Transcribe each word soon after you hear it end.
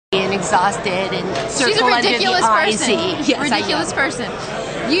and exhausted and She's a circle under the ridiculous person. Yes, Ridiculous person.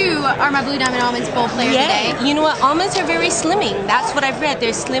 You are my Blue Diamond Almonds bowl player today. You know what? Almonds are very slimming. That's what I've read.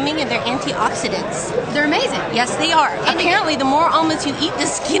 They're slimming and they're antioxidants. They're amazing. Yes, they are. And apparently, the more almonds you eat, the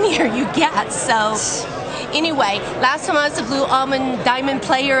skinnier you get. So, anyway, last time I was the Blue Almond Diamond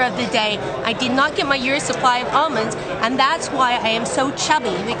Player of the Day, I did not get my year's supply of almonds, and that's why I am so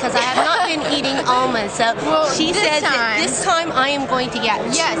chubby, because I have not been eating almonds. So she says that this time I am going to get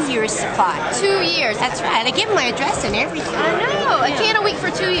 2 years supply. 2 years. That's right. I give my address and everything. I know. A can a week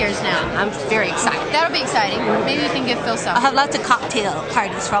for 2 years now. I'm very excited. That'll be exciting. Maybe we can give Phil some. I'll have lots of cocktail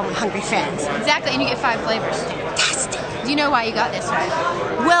parties for all my hungry friends. Exactly, and you get 5 flavors. Fantastic. Do you know why you got this, right?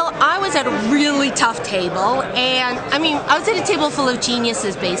 Well, I was at a really tough table, and I was at a table full of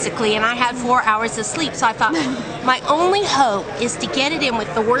geniuses basically, and I had 4 hours of sleep, so I thought my only hope is to get it in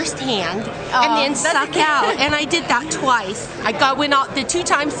with the worst hand and then suck out, and I did that twice. I went out the 2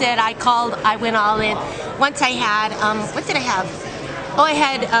 times that I called, I went all in. Once I had, what did I have? Oh, I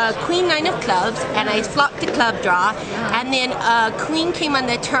had Queen 9 of clubs, and I flopped the club draw, and then Queen came on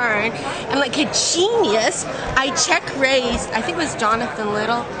the turn, and like a genius, I check raised. I think it was Jonathan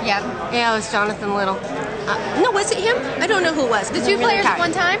Little. Yeah. Yeah, it was Jonathan Little. No, was it him? I don't know who it was. The 2 players at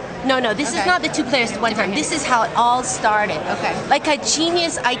one time? No, this is not the 2 players at one time. This is how it all started. Okay. Like a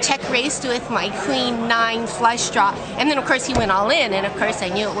genius, I check raised with my Queen 9 flush draw, and then of course he went all in, and of course I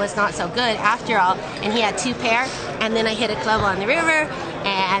knew it was not so good after all, and he had 2 pair, and then I hit a club on the river,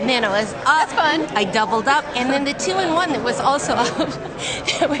 and then it was up. That's fun. I doubled up, and then the 2 and 1 that was also up.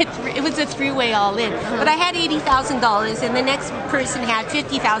 It was a 3-way all in. But I had $80,000, and the next person had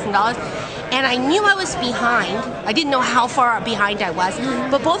 $50,000, and I knew I was behind. I didn't know how far behind I was,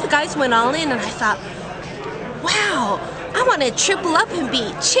 but both the guys went all in, and I thought, wow, I want to triple up and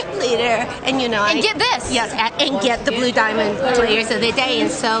be chip leader, and and get this. Yes, and get the Blue Diamond Players of the Day,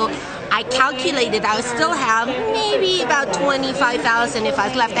 and so I calculated I would still have maybe about 25,000 if I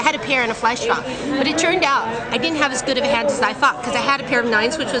was left. I had a pair and a flush draw, but it turned out I didn't have as good of a hand as I thought, because I had a pair of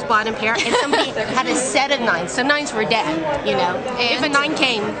 9s, which was bottom pair, and somebody had a set of 9s, so 9s were dead, And if a 9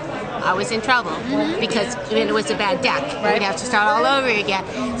 came, I was in trouble, because it was a bad deck. We'd have to start all over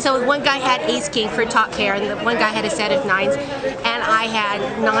again. So one guy had ace king for top pair, and the one guy had a set of 9s, and I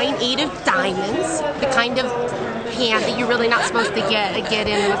had 9, 8 of diamonds, the kind of hand that you're really not supposed to get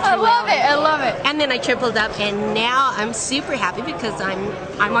in. I love it. And then I tripled up, and now I'm super happy because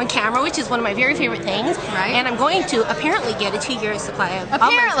I'm on camera, which is one of my very favorite things. Right. And I'm going to apparently get a 2-year supply of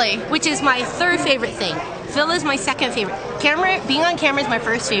almonds, which is my 3rd favorite thing. Phil is my 2nd favorite. Being on camera is my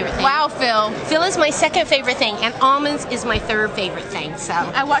 1st favorite thing. Wow, Phil. Phil is my 2nd favorite thing, and almonds is my 3rd favorite thing. So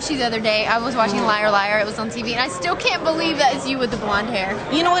I watched you the other day. I was watching Liar Liar. It was on TV, and I still can't believe that is you with the blonde hair.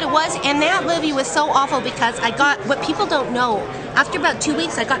 You know what it was? And that movie was so awful because I got, what people don't know, after about 2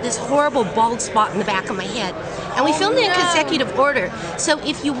 weeks, I got this horrible bald spot in the back of my head. And we filmed it in consecutive order. So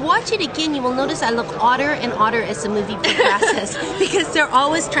if you watch it again, you will notice I look odder and odder as the movie progresses because they're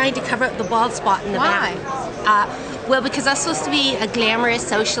always trying to cover up the bald spot in the back. Well, because I'm supposed to be a glamorous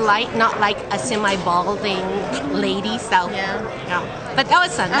socialite, not like a semi-balding lady. So, yeah. But that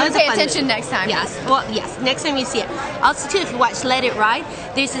was fun. I'm going to pay attention next time. Yes. Well, yes. Next time you see it. Also, too, if you watch Let It Ride,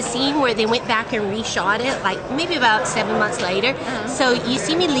 there's a scene where they went back and reshot it, like maybe about 7 months later. So you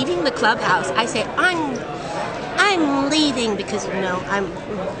see me leaving the clubhouse. I say, I'm leaving because,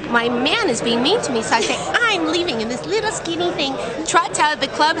 my man is being mean to me. So I say, I'm leaving. And this little skinny thing trots out of the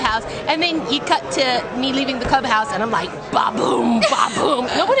clubhouse. And then you cut to me leaving the clubhouse, and I'm like, ba-boom, ba-boom.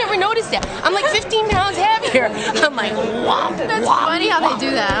 Nobody ever noticed it. I'm like 15 pounds heavier. I'm like, womp, That's womp, funny how womp. they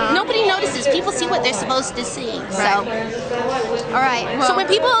do that. Huh? Nobody notices. People see what they're supposed to see. Right. So, all right. Well, so when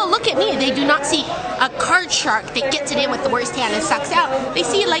people look at me, they do not see a card shark that gets it in with the worst hand and sucks out. They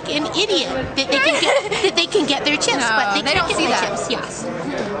see like an idiot that they can get their chips, but they can't get see their that. chips. Yes.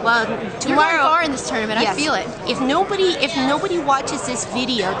 Well, tomorrow. You're going far in this tournament. Yes. I feel it. If nobody watches this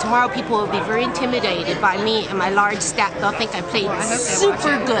video tomorrow, people will be very intimidated by me and my large stack. They'll think I played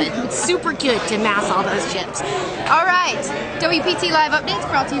super good to mass all those chips. All right. WPT Live Updates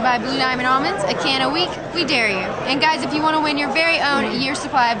brought to you by Blue Diamond Almonds. A can a week. We dare you. And guys, if you want to win your very own year's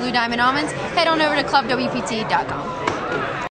supply of Blue Diamond Almonds, head on over to clubwpt.com.